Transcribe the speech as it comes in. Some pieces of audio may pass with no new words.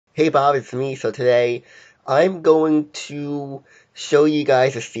Hey Bob, it's me. So today I'm going to show you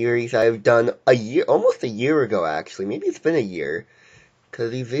guys a series I've done almost a year ago actually. Maybe it's been a year,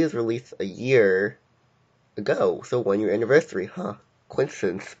 because these videos were released a year ago. So 1 year anniversary, huh?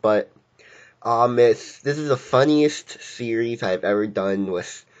 Coincidence. But this is the funniest series I've ever done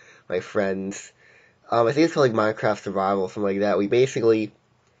with my friends. I think it's called like Minecraft Survival, something like that. We basically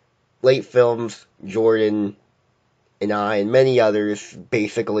late films, Jordan and I and many others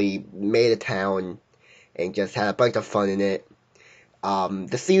basically made a town and just had a bunch of fun in it.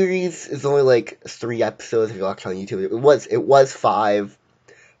 The series is only like 3 episodes if you watch on YouTube. It was 5,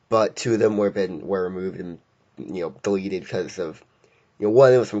 but 2 of them were removed and deleted because of one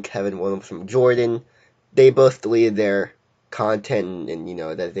of them was from Kevin, one of them was from Jordan. They both deleted their content and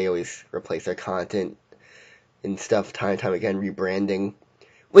that they always replace their content and stuff time and time again, rebranding,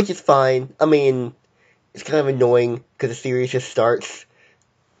 which is fine. I mean, it's kind of annoying because the series just starts.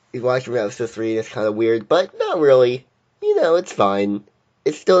 You watch from episode 3 and it's kind of weird, but not really. It's fine.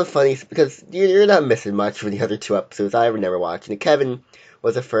 It's still funny because you're not missing much from the other 2 episodes. I never watched it. Kevin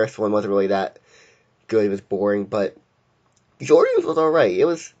was the first one, wasn't really that good. It was boring, but Jordan's was alright. It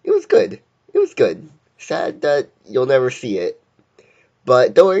was good. It was good. Sad that you'll never see it.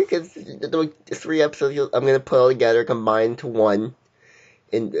 But don't worry, because the 3 episodes I'm going to put all together, combined to one,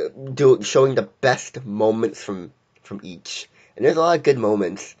 and showing the best moments from each. And there's a lot of good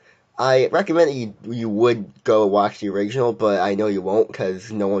moments. I recommend that you would go watch the original, but I know you won't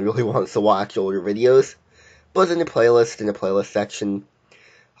because no one really wants to watch older videos. But it's in the playlist section.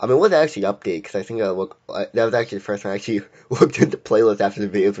 I mean, it was actually updated because I think that was actually the first time I actually looked at the playlist after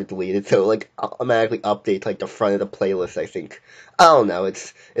the videos were deleted. So like automatically update like the front of the playlist. I think I don't know. It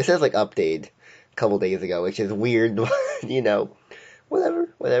says like updated a couple days ago, which is weird. you know, whatever.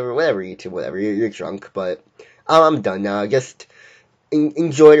 YouTube, whatever. You're drunk, but I'm done now. Just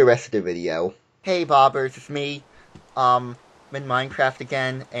enjoy the rest of the video. Hey Bobbers, it's me. I'm in Minecraft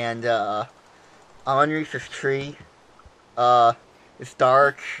again, and I'm underneath this tree. Uh, it's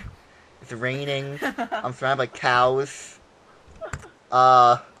dark. It's raining. I'm surrounded by cows.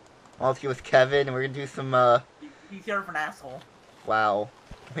 I'm all here with Kevin, and we're gonna do some. He's here for an asshole. Wow.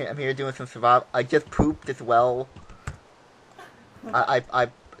 I'm here doing some survival. I just pooped as well. I.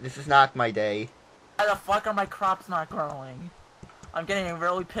 This is not my day. Why the fuck are my crops not growing? I'm getting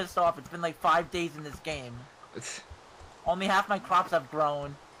really pissed off. It's been like 5 days in this game. It's, Only half my crops have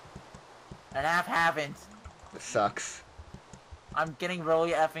grown, and half haven't. it sucks. I'm getting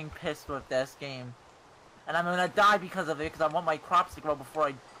really effing pissed with this game. And I'm gonna die because of it, because I want my crops to grow before I...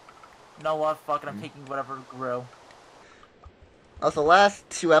 You know what? Fuck it, I'm taking whatever grew. Also, last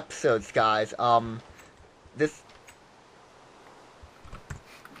 2 episodes, guys. This.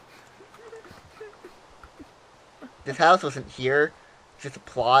 This house wasn't here. It's just a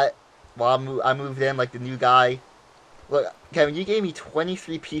plot. While I moved in like the new guy. Look, Kevin, you gave me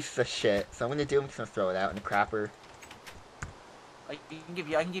 23 pieces of shit, so I'm just gonna throw it out in the crapper. I can give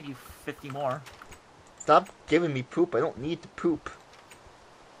you 50 more. Stop giving me poop. I don't need to poop.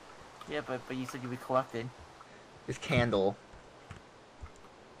 Yeah, but you said you would collect it. This candle.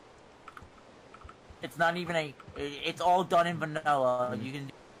 It's not even a... It's all done in vanilla. You can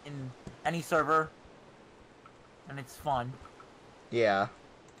do it in any server. And it's fun. Yeah.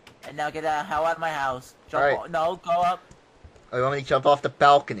 And now get the hell out of my house. No, go up. Oh, you want me to jump off the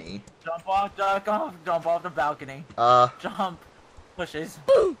balcony? Jump off the balcony. Jump. Pushes.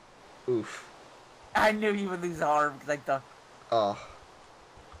 Oof. I knew you would lose the arm because I thought. Oh.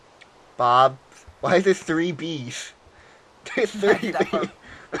 Bob, why is there 3 B's? There's 3 B's.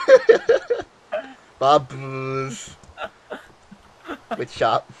 Bob Blues. Good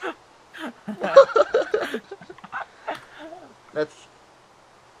shop. That's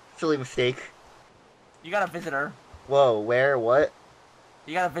a silly mistake. You got a visitor. Whoa, where? What?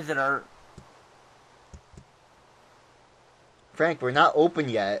 You got a visitor. Frank, we're not open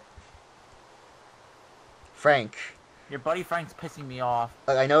yet. Frank. Your buddy Frank's pissing me off.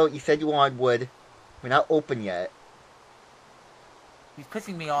 I know you said you wanted wood. We're not open yet. He's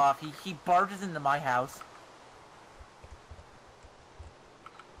pissing me off. He barges into my house.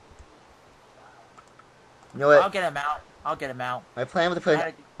 You know what? I'll get him out. I'll get him out. My plan was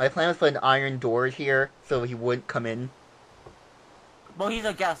to put an iron door here so he wouldn't come in. Well, he's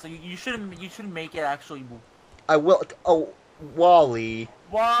a guest, so you shouldn't make it actually. I will. Oh, Wally.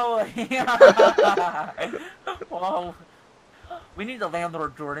 Whoa! Whoa! We need the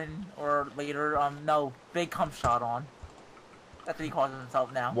landlord Jordan, or later. No, Big Cum Shot on. That's what he calls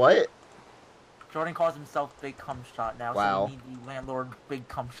himself now. What? Jordan calls himself Big Cum Shot now. Wow. So we need the landlord Big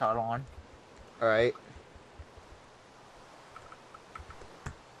Cum Shot on. All right.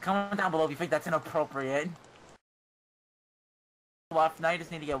 Comment down below if you think that's inappropriate. Left, now you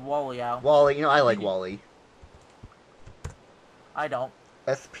just need to get Wally out. Wally, you know, I like Wally. I don't.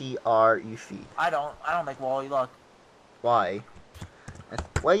 S-P-R-U-C. I don't like Wally, look. Why?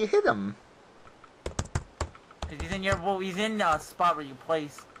 Why you hit him? Cause he's in a spot where you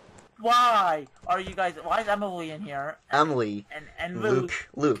place. Why are you guys, why is Emily in here? Emily. And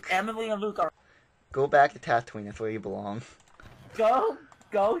Luke. Emily and Luke are... Go back to Tatooine, that's where you belong. Go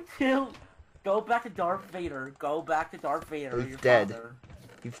back to Darth Vader. Go back to Darth Vader. He's dead. Father.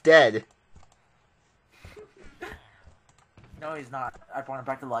 He's dead. No, he's not. I brought him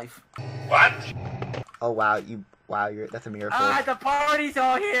back to life. What? Oh wow, that's a miracle. Ah, the party's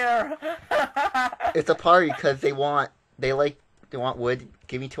all here! It's a party because they want wood.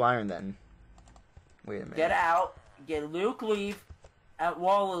 Give me 2 iron then. Wait a minute. Get out. Get Luke leave. And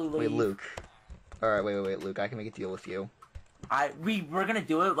Wally leave. Wait, Luke. Alright, wait, Luke. I can make a deal with you. We're gonna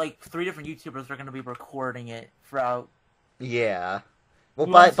do it, like, 3 different YouTubers are gonna be recording it throughout. Yeah. Well,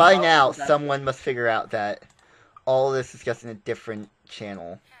 You by now, someone must figure out that all this is just in a different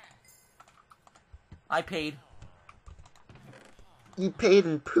channel. I paid. You paid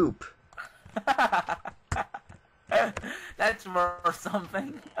in poop. That's worth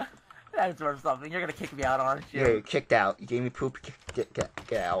something. That's worth something. You're gonna kick me out, aren't you? Yeah, you're kicked out. You gave me poop. Get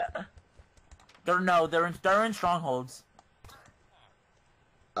out. They're in strongholds.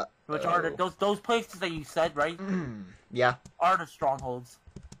 Which are those places that you said, right? Yeah. Are the strongholds.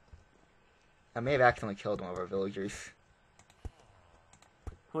 I may have accidentally killed one of our villagers.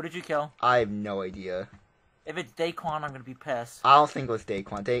 Who did you kill? I have no idea. If it's Daquan, I'm gonna be pissed. I don't think it was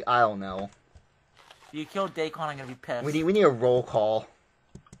Daquan. I don't know. If you killed Daquan, I'm gonna be pissed. We need a roll call.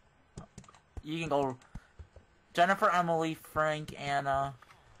 You can go Jennifer, Emily, Frank, Anna.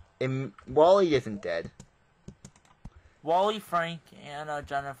 And Wally isn't dead. Wally, Frank, Anna,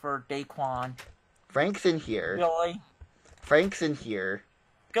 Jennifer, Daquan. Frank's in here. Billy. Frank's in here.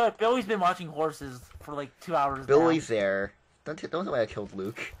 Good. Billy's been watching horses for like 2 hours Billy's now. there. Don't tell me I killed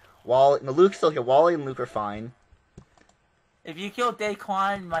Luke. No, Luke's still here. Wally and Luke are fine. If you kill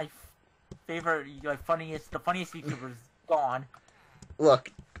Daquan, my favorite, the funniest YouTuber's gone.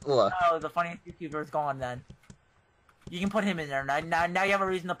 Look. Oh, the funniest YouTuber's gone then. You can put him in there. Now you have a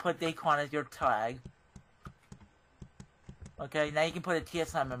reason to put Daquan as your tag. Okay, now you can put a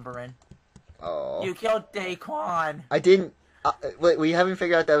TSM member in. Oh. You killed Daquan. I didn't. Wait, we haven't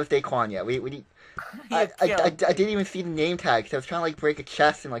figured out that was Daquan yet. We need. I didn't even see the name tag. So I was trying to like break a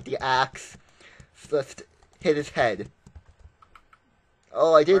chest and like the axe just hit his head.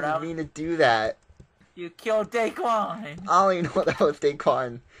 Oh, I didn't mean to do that. You killed Daquan. I don't even know that was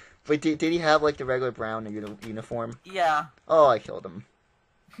Daquan. But did he have like the regular brown uniform? Yeah. Oh, I killed him.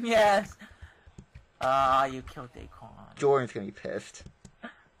 Yes. You killed Daquan. Jordan's gonna be pissed.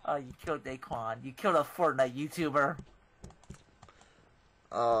 Oh, you killed Daquan. You killed a Fortnite YouTuber.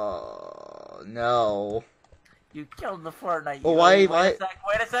 Oh no. You killed the Fortnite. Well, why? Wait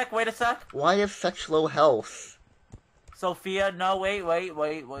a sec. Why have such low health? Sophia, no, wait.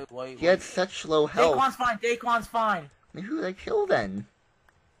 He had such low health. Daquan's fine. Who did I kill then?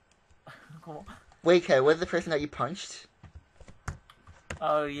 Cool. Wait, Kay, was the person that you punched?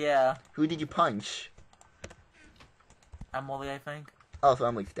 Oh, yeah. Who did you punch? Emily, I think. Oh, so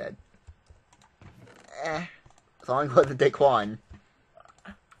Emily's dead. As long as it wasn't Daquan.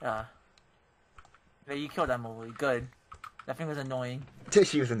 Yeah, you killed Emily. Good. That thing was annoying.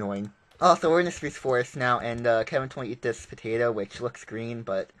 She was annoying. Oh, so we're in the Spruce Forest now, and Kevin told me to eat this potato, which looks green,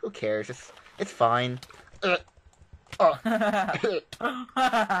 but who cares? It's fine.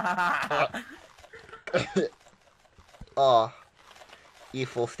 Oh, eat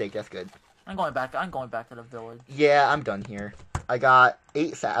full steak. That's good. I'm going back to the village. Yeah, I'm done here. I got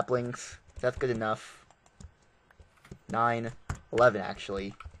 8 saplings. That's good enough. 9, 11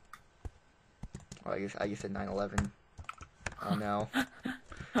 actually. Oh, I just said 9, 11. Oh no.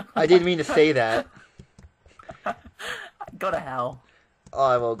 I didn't mean to say that. Go to hell. Oh,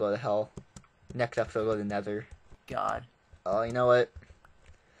 I will go to hell. Next episode, go to Nether. God. Oh, you know what?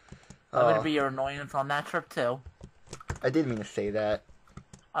 I'm gonna be your annoyance on that trip too. I didn't mean to say that.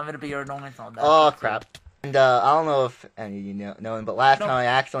 I'm gonna be your annoyance on that. Oh, trip crap. Too. And I don't know if any of you know him, but last time I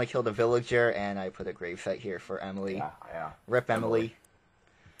accidentally killed a villager, and I put a gravesite here for Emily. Yeah. Rip Emily.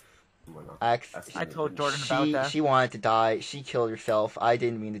 I told Jordan about that. She wanted to die. She killed herself. I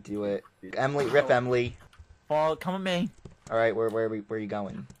didn't mean to do it. Emily, rip Emily. Well, come with me. All right, where are you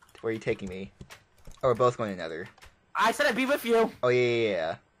going? Where are you taking me? Oh, we're both going to Nether. I said I'd be with you. Oh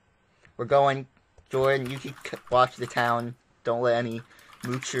yeah. We're going. Jordan, you can watch the town. Don't let any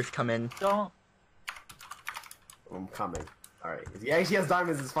moochers come in. Don't. I'm coming. Alright. He actually has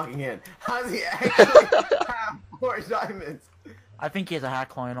diamonds in his fucking hand. How does he actually have 4 diamonds? I think he has a hack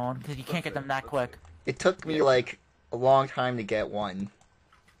coin on, because you can't get them that quick. It took me like a long time to get one.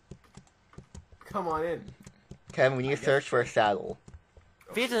 Come on in. Kevin, we need to search for a saddle.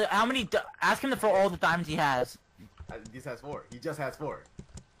 If he has how many? Ask him for all the diamonds he has. He just has 4. He just has 4.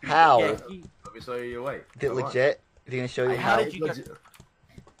 How? Yeah, Let me show you your way. Is it legit? Is he gonna show you How how? did you get?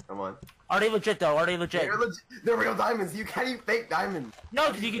 Come on. Are they legit though? Are they legit? They're real diamonds. You can't even fake diamonds. No,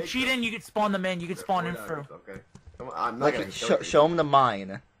 because you can cheat in. You can spawn them in. You can spawn in through. Okay. Come on. I'm not Like, gonna show him the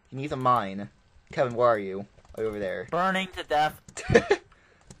mine. He needs a mine. Kevin, where are you? Oh, over there. Burning to death.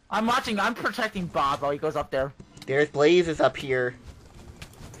 I'm watching. I'm protecting Bob while he goes up there. There's blazes up here.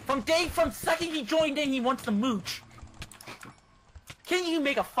 From second he joined in, he wants to mooch. Can you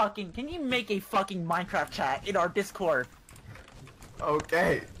make a fucking Minecraft chat in our Discord?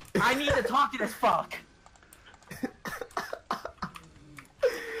 Okay. I need to talk to this fuck.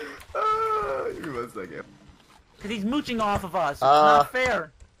 Give me 1 second. Cause he's mooching off of us. It's not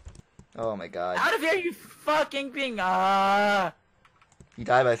fair. Oh my god. Out of here, you fucking being. You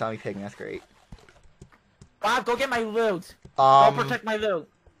died by a zombie pig, and that's great. Bob, go get my loot. Go protect my loot.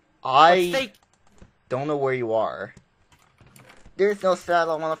 I don't know where you are. There's no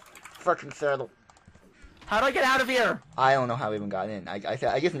saddle. I want a fucking saddle. How do I get out of here? I don't know how we even got in. I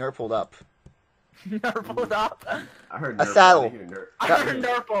just nurpled up. Nurpled up. I heard A saddle. I heard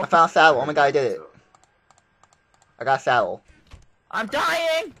nurple. I found a saddle. Oh my god, I did it. I got a saddle. I'm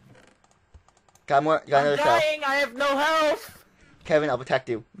dying. Got I'm another saddle. dying. I have no health. Kevin, I'll protect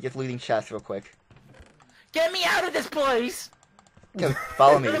you. Just looting chests real quick. Get me out of this place. Kevin,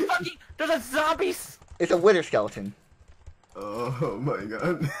 follow me. There's a zombie. It's a wither skeleton. Oh my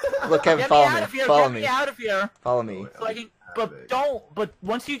god. Look, Kevin, Get follow me me. out of here. Follow Get me. me out of here. Follow me. So I can, but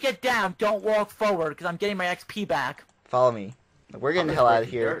once you get down, don't walk forward because I'm getting my XP back. Follow me. We're getting the hell out of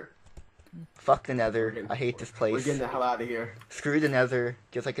here. Fuck the nether. I hate this place. We're getting the hell out of here. Screw the nether.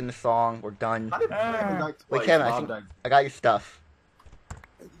 Just like in the song. We're done. Wait, Wait, Kevin, I got your stuff.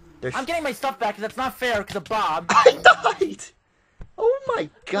 I'm getting my stuff back because that's not fair because of Bob. I died! Oh my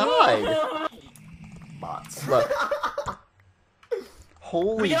god! bots. Look. Let me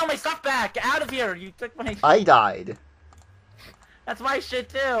Holy... get all my stuff back. Get out of here. You took my. I died. That's my shit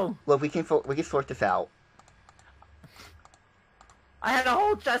too. Look, we can sort this out. I had a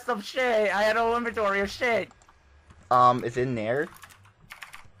whole chest of shit. I had a whole inventory of shit. It's in there.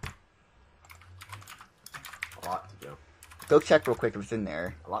 A lot to do. Go check real quick if it's in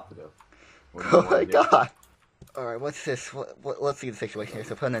there. A lot to do. What do you Oh wanna my do? god. Alright, what's this? Let's see the situation here.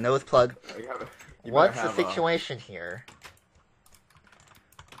 So put in a nose plug. You What's better the have, situation here?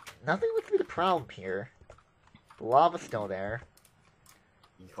 Nothing looks to be the problem here. The lava's still there.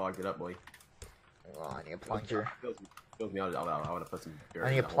 You clogged it up, boy. Oh, I need a plunger. Fills me out. I want to put some dirt.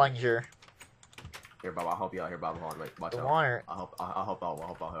 I need a plunger. Here, Bob. I'll help you out. Here, Bob. Hold on. Wait, watch The out. water. I'll help out. I'll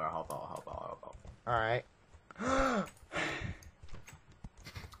help out. I'll help out. Alright.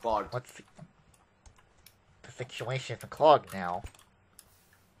 Clogged. What's the situation? It's clogged now.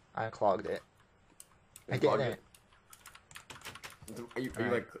 I unclogged it. I Clogged didn't. it. Are you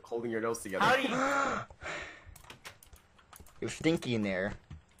like holding your nose together? How do you? It was stinky in there.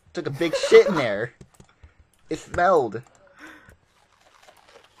 Took a big shit in there. It smelled.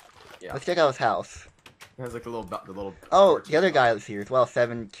 Yeah. Let's check out his house. It has like the little. Oh, the other guy was here as well.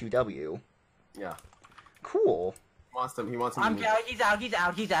 7QW. Yeah. Cool. He wants him. He wants him. He's out. He's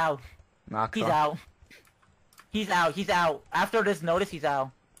out. He's out. Knock He's off. out. He's out. He's out. After this notice, he's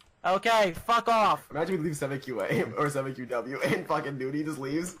out. Okay, fuck off. Imagine we leave 7QA or 7QW and fucking dude, he just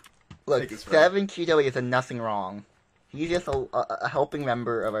leaves. Look, Take his friend. 7QW is a nothing wrong. He's just a helping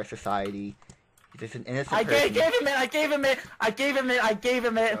member of our society. He's just an innocent I person. gave him it. I gave him it. I gave him it. I gave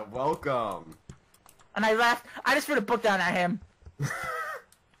him it. Yeah, welcome. And I left. I just threw the book down at him.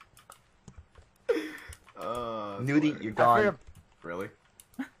 Nudie, sorry. you're I gone. threw Really?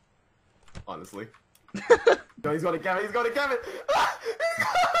 Honestly. No, he's going to Kevin. He's going to Kevin.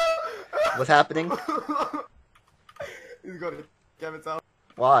 What's happening? He's going to Kevin's house.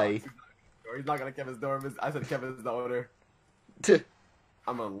 Why? Or he's not going to Kevin's door. I said Kevin's the owner.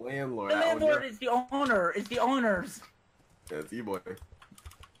 I'm a landlord. The I own landlord your- is the owner. It's the owners. Yeah, it's you, boy.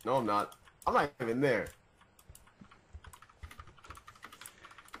 No, I'm not. I'm not even there.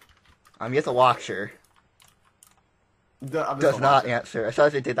 I'm just a watcher. I'm just Does a not watcher. answer. I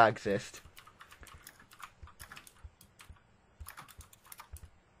thought it did not exist.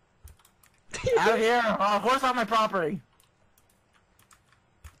 Out of here. Oh, horse off my property.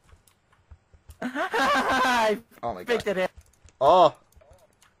 I Oh my god. picked it in. Oh!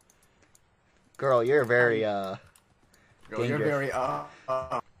 Girl, you're very, Girl, you're very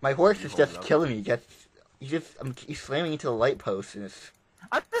My horse is just up. killing me. He's slamming into the light post, and it's...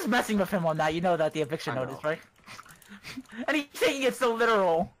 I'm just messing with him on that. You know that the eviction notice, right? And he's taking it so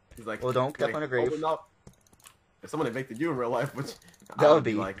literal. He's like, well, don't step on a grave. If someone evicted you in real life, which that would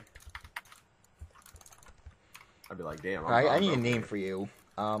be like, I'd be like, damn. Alright, I need a name for you.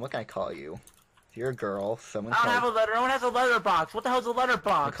 What can I call you? If you're a girl, someone. I don't have a letter. No one has a letterbox. What the hell's a letterbox?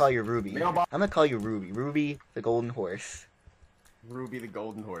 I'm gonna call you Ruby. I'm gonna call you Ruby. Ruby the golden horse. Ruby the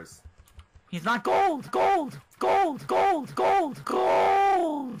golden horse. He's not gold. Gold. Gold. Gold. Gold.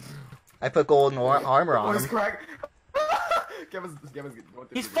 Gold. I put golden armor on him. Crack.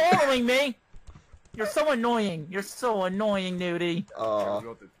 He's following me. You're so annoying. You're so annoying, Nudie.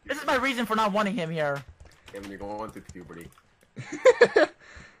 This is my reason for not wanting him here. Kevin, you're going through puberty.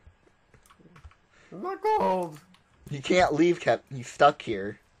 I'm not gold. You can't leave, Kev. He's stuck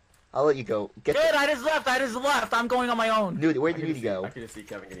here. I'll let you go. Good, I just left. I just left. I'm going on my own. Dude, where did you go? I can just see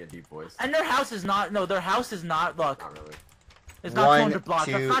Kevin getting a deep voice. And their house is not. No, their house is not. Look. Not really. It's not 200 blocks.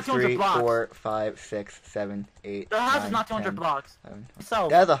 That's not 200 blocks. 4, 5, 6, 7, 8. Their house 9, is not 200 10, blocks. 7, So.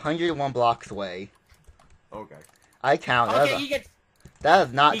 That is 101 blocks away. Okay. I count. Okay, that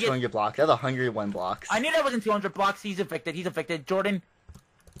is not 200 blocks. That's 101 blocks. I knew that wasn't 200 blocks. He's evicted. He's evicted. Jordan.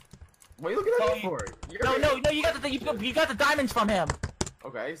 What are you looking at me for? No. You got the you got the diamonds from him.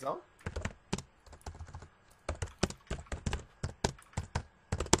 Okay, so.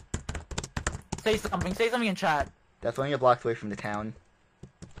 Say something. Say something in chat. That's only a block away from the town.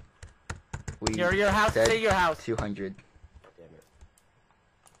 Your house. Say your house. 200. Damn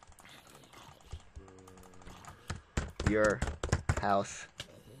it. Your house.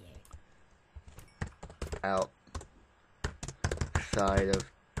 Outside of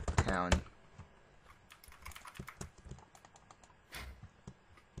town.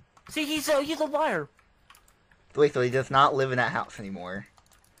 See, he's a liar. Wait, so he does not live in that house anymore.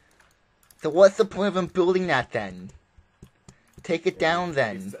 So what's the point of him building that then? Take it down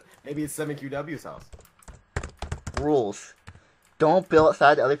then. Maybe it's 7QW's house. Rules. Don't build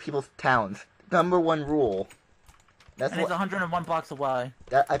outside other people's towns. #1 rule. That's and it's 101 blocks away.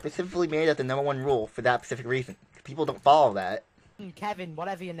 That I specifically made that the #1 rule for that specific reason. People don't follow that. Kevin,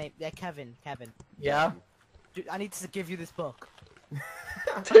 whatever your name. Yeah, Kevin. Yeah? Dude, I need to give you this book.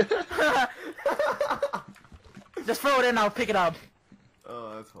 Just throw it in, I'll pick it up.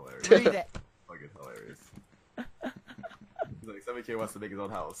 Oh, that's hilarious. Read it. Fucking hilarious. He's like, 7K wants to make his own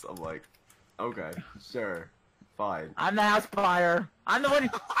house. I'm like, okay, sure, fine. I'm the house buyer. I'm the one.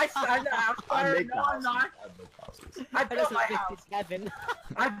 I'm the house buyer. No, I'm not. I built my house. Kevin.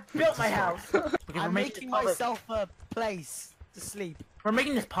 I built my house. I'm making myself a place to sleep. We're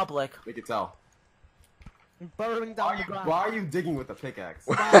making this public. Make it tell. I'm burrowing down the ground. Why are you digging with a pickaxe?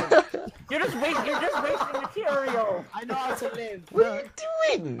 You're just wasting material. I know how to live. What are you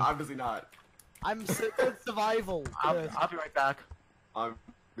doing? Obviously not. I'm good survival. I'll be right back. I'm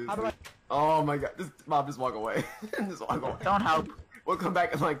busy. How do I... Oh my god, Bob, just walk away. Just walk away. Don't help. We'll come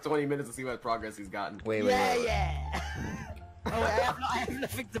back in like 20 minutes to see what progress he's gotten. Wait. Yeah. Oh, wait, I have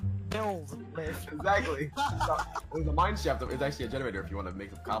nothing to build with. Exactly. There's a mine shaft. It's actually a generator if you want to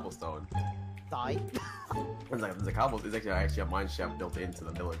make some cobblestone. Die. There's actually a mine shaft built into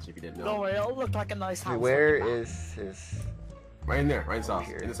the village if you didn't know. Don't worry, it'll look like a nice house. Wait, where is his... Right in there, right in this house.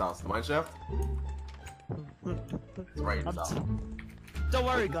 Here. In this house. The mine shaft? It's right in this house. Don't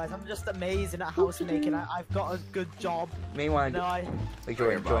worry, guys. I'm just amazing at house making. I've got a good job. You may want to... No, I... Wait,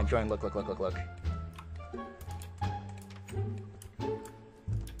 join. Look.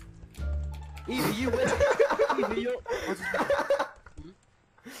 Either you win. Either you...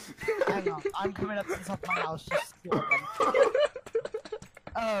 Hang on. I'm coming up to the top of my house just to see what I'm...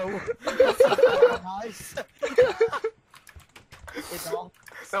 Oh. That's nice.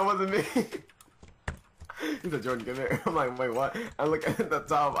 That wasn't me. He said, Jordan, come here. I'm like, wait, what? I look at the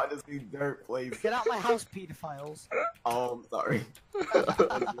top, I just see dirt, please. Get out my house, pedophiles. Oh, I'm sorry. I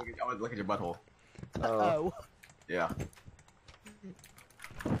want to look at your butthole. Oh. Yeah.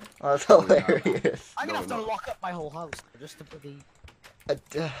 Oh, that's hilarious. I'm gonna have to lock up my whole house just to bloody...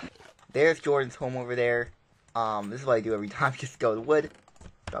 There's Jordan's home over there. This is what I do every time. Just go to wood.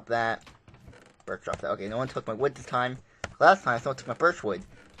 Drop that. Birch, drop that. Okay, no one took my wood this time. Last time, someone took my birch wood.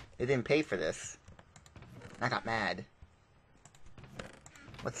 They didn't pay for this. I got mad.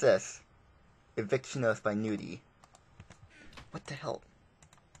 What's this? Eviction notice by Nudie. What the hell?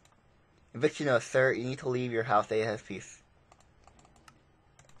 Eviction notice, sir. You need to leave your house. They has peace.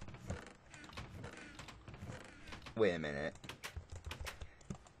 Wait a minute.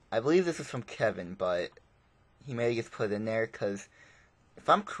 I believe this is from Kevin, but he may have just put it in there because if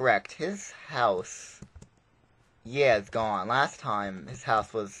I'm correct, his house Yeah, it's gone. Last time, his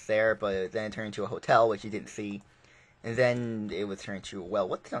house was there, but then it turned into a hotel, which you didn't see. And then it was turned into a well.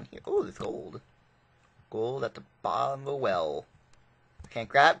 What's down here? Oh, there's gold. Gold at the bottom of a well. Can't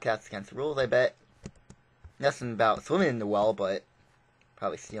grab, 'cause that's against the rules, I bet. Nothing about swimming in the well, but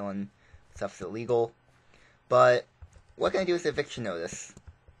probably stealing stuff's illegal. But what can I do with the eviction notice?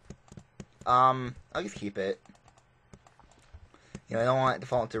 I'll just keep it. You know, I don't want it to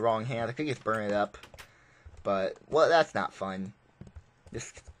fall into the wrong hands. I could just burn it up. But, well, that's not fun.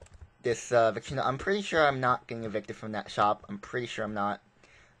 This eviction, I'm pretty sure I'm not getting evicted from that shop. I'm pretty sure I'm not.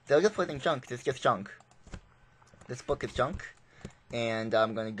 They'll just put it in junk. It's just junk. This book is junk. And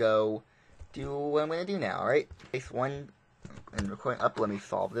I'm gonna go do what I'm gonna do now, alright? Case 1, and recording up, let me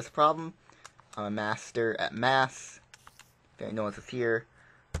solve this problem. I'm a master at maths. If no one's here.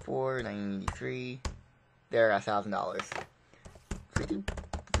 493. There, $1,000. So I do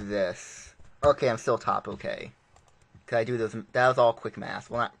this. Okay, I'm still top, okay. Could I do those? That was all quick math.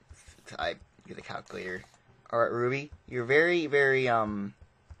 Well, not. I use a calculator. Alright, Ruby. You're very, very,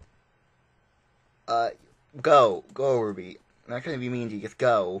 Go, Ruby. I'm not trying to be mean to you, just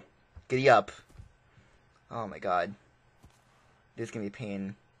go. Giddy up. Oh my god. This is gonna be a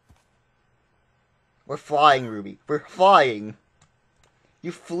pain. We're flying, Ruby. We're flying!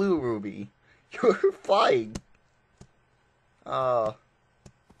 You flew, Ruby. You're flying! Oh.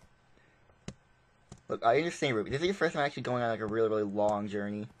 Look, I understand, Ruby. This is your first time actually going on like a really, really long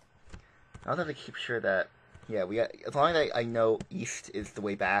journey. I also have to keep sure that, yeah, as long as I know east is the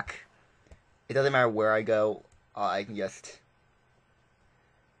way back, it doesn't matter where I go, I can just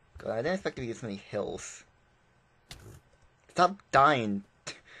go. I didn't expect to be this many hills. Stop dying.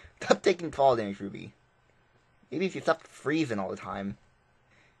 Stop taking fall damage, Ruby. Maybe if you stop freezing all the time.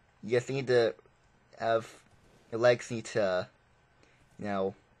 You just need to have, your legs need to, you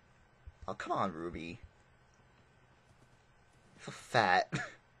know, oh, come on, Ruby. You're so fat.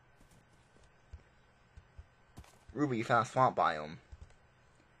 Ruby, you found a swamp biome.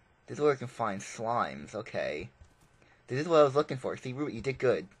 This is where we can find slimes, okay. This is what I was looking for. See, Ruby, you did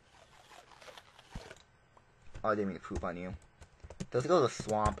good. Oh, I didn't mean to poop on you. Let's go to the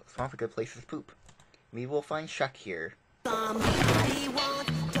swamp. Swamp's a good place to poop. Maybe we'll find Shrek here.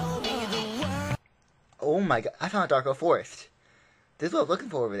 Oh my god, I found a dark oak forest. This is what I was looking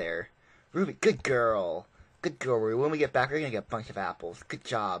for over there. Ruby, good girl. Good girl, Ruby. When we get back, we're gonna get a bunch of apples. Good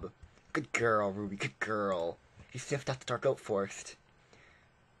job. Good girl, Ruby. Good girl. You sniffed out the dark oak forest.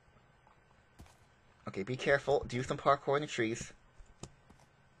 Okay, be careful. Do some parkour in the trees.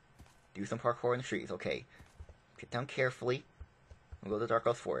 Do some parkour in the trees, okay. Get down carefully. We'll go to the dark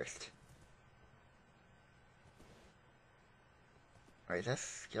oak forest. Alright, is that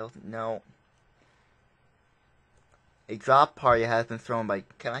skeleton? No. A drop party has been thrown by...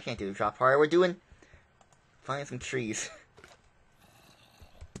 I can't do a drop party. We're doing... Finding some trees.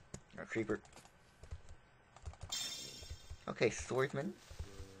 Or creeper. Okay, swordsman.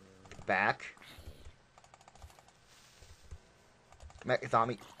 Back. Mech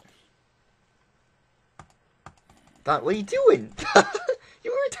zombie. Don, what are you doing?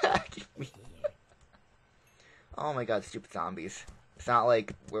 You were attacking me. Oh my god, stupid zombies. It's not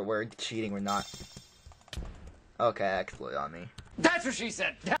like we're cheating, we're not. Okay, that exploded on me. That's what she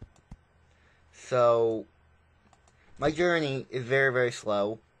said! So, my journey is very, very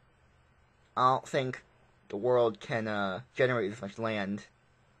slow. I don't think the world can generate this much land.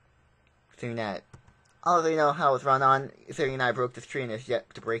 Seeing that, I don't really know how it's run on. Considering I broke this tree and it's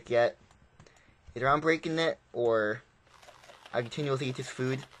yet to break yet. Either I'm breaking it, or I continuously eat this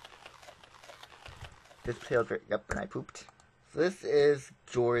food. This potato, yep, and I pooped. So this is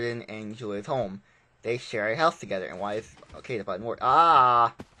Jordan and Julia's home. They share a house together, and why is... Okay, the button worked.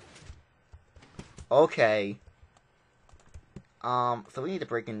 Ah! Okay. So we need to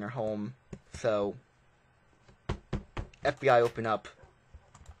break in their home. So... FBI, open up.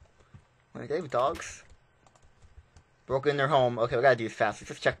 Wait, they have dogs? Broke in their home. Okay, we gotta do this fast. Let's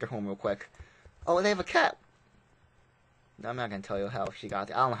just check their home real quick. Oh, they have a cat! No, I'm not gonna tell you how she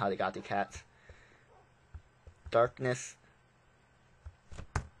got it. I don't know how they got the cats. Darkness.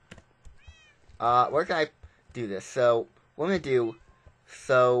 Where can I do this? So, what I'm gonna do...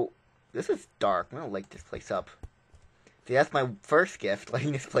 So, this is dark. I'm gonna light this place up. See, that's my first gift,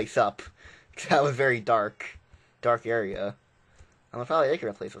 lighting this place up. Because that was very dark. Dark area. I'm gonna probably make a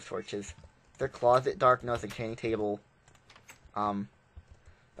replace with torches. Is their closet dark? No, it's a candy table.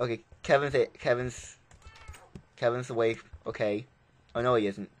 Okay, Kevin's awake. Okay. Oh, no, he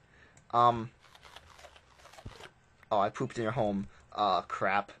isn't. Oh, I pooped in your home.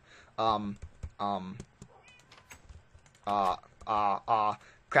 Crap.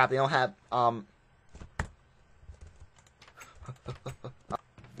 Crap, they don't have,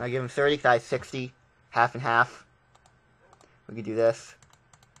 I give him 30 because I have 60. Half and half. We can do this.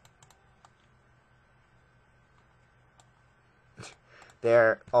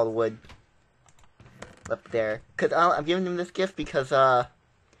 There, all the wood. Left there. Because I'm giving him this gift because,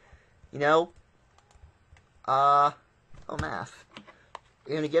 you know, oh, math. I'm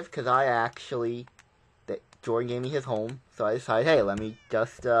giving him a gift because I actually, that Jordan gave me his home, so I decided, hey, let me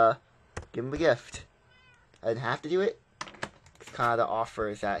just, give him a gift. I didn't have to do it. It's kind of the offer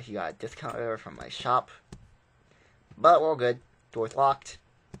is that he got a discount order from my shop. But we're all good. Door's locked.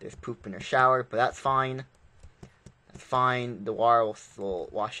 There's poop in her shower, but that's fine. That's fine. The water will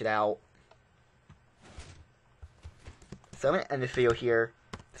wash it out. So I'm going to end this video here.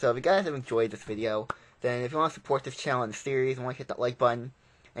 So if you guys have enjoyed this video, then if you want to support this channel and the series, I want to hit that like button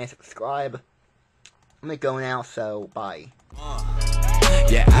and subscribe. I'm going to go now, so bye.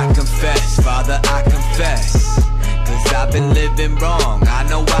 Yeah, I confess, Father, I confess, 'cause I've been living wrong, I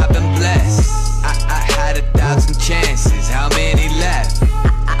know I've been blessed. I had 1,000 chances, how many left?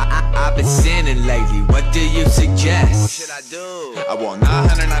 I've been sinning lately, what do you suggest? What should I do? I want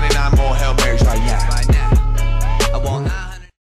 999 more Hail Marys right now. I want 900